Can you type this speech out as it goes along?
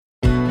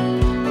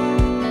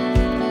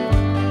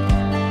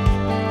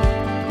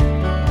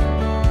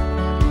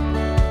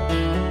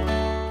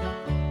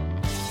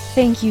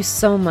Thank you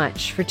so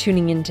much for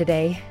tuning in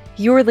today.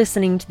 You're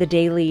listening to The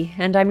Daily,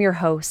 and I'm your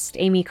host,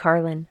 Amy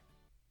Carlin.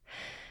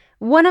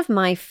 One of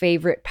my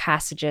favorite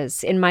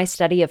passages in my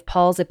study of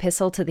Paul's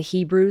epistle to the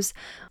Hebrews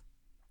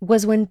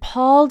was when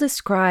Paul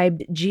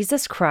described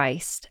Jesus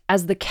Christ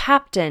as the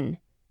captain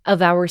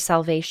of our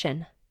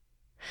salvation.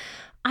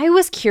 I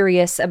was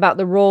curious about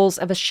the roles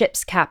of a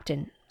ship's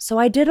captain, so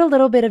I did a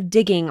little bit of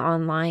digging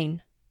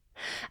online.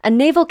 A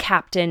naval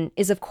captain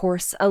is, of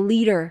course, a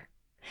leader.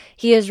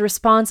 He is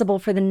responsible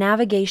for the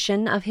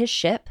navigation of his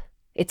ship,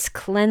 its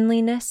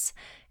cleanliness,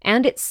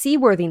 and its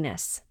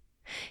seaworthiness.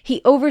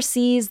 He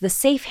oversees the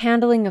safe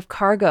handling of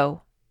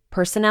cargo,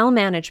 personnel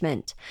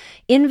management,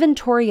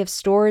 inventory of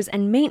stores,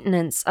 and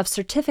maintenance of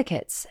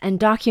certificates and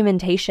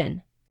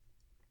documentation.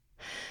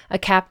 A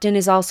captain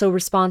is also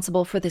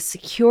responsible for the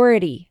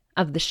security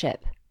of the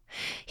ship.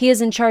 He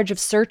is in charge of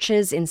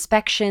searches,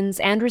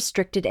 inspections, and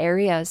restricted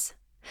areas.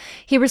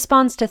 He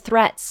responds to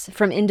threats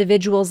from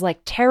individuals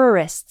like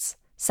terrorists,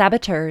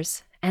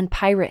 saboteurs, and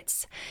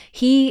pirates.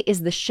 He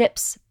is the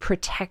ship's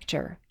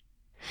protector.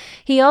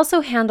 He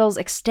also handles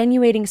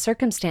extenuating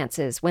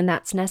circumstances when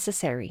that's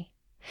necessary.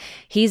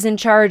 He's in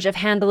charge of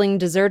handling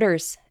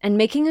deserters and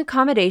making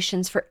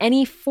accommodations for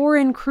any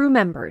foreign crew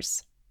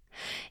members.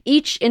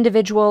 Each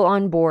individual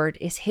on board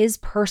is his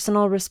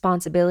personal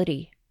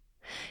responsibility.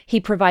 He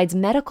provides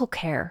medical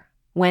care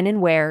when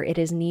and where it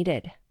is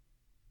needed.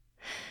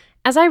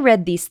 As I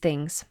read these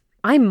things,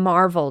 I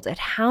marveled at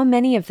how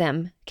many of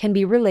them can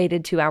be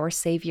related to our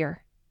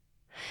Savior.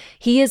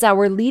 He is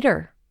our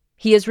leader.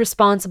 He is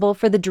responsible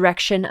for the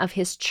direction of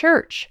his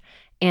church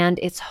and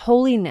its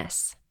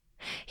holiness.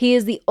 He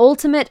is the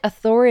ultimate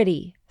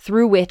authority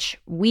through which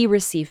we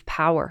receive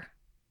power.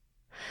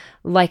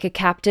 Like a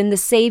captain, the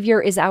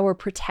Savior is our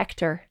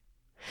protector.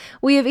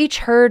 We have each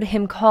heard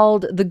him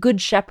called the Good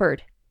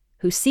Shepherd,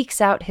 who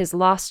seeks out his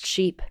lost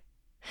sheep.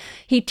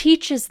 He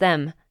teaches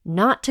them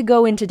not to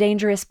go into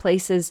dangerous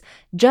places,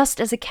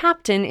 just as a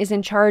captain is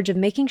in charge of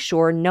making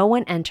sure no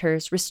one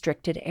enters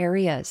restricted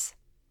areas.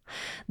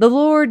 The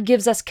Lord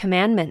gives us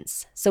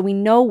commandments so we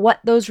know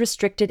what those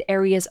restricted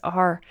areas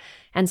are,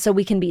 and so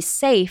we can be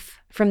safe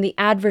from the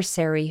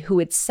adversary who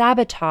would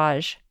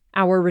sabotage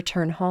our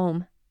return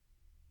home.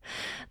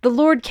 The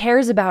Lord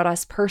cares about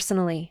us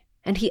personally,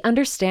 and He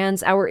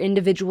understands our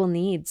individual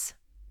needs.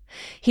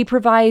 He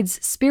provides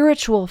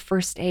spiritual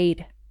first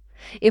aid.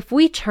 If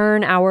we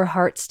turn our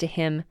hearts to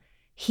Him,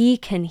 He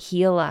can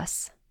heal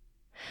us.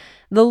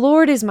 The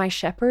Lord is my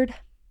shepherd,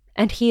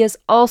 and He is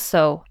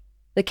also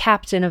the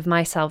captain of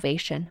my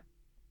salvation.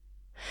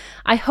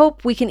 I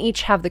hope we can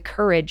each have the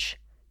courage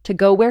to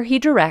go where He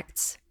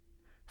directs,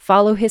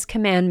 follow His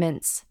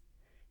commandments,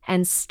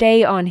 and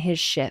stay on His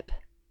ship.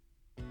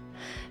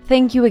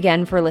 Thank you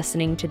again for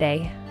listening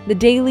today. The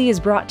Daily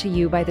is brought to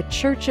you by the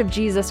Church of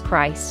Jesus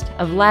Christ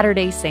of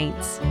Latter-day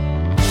Saints.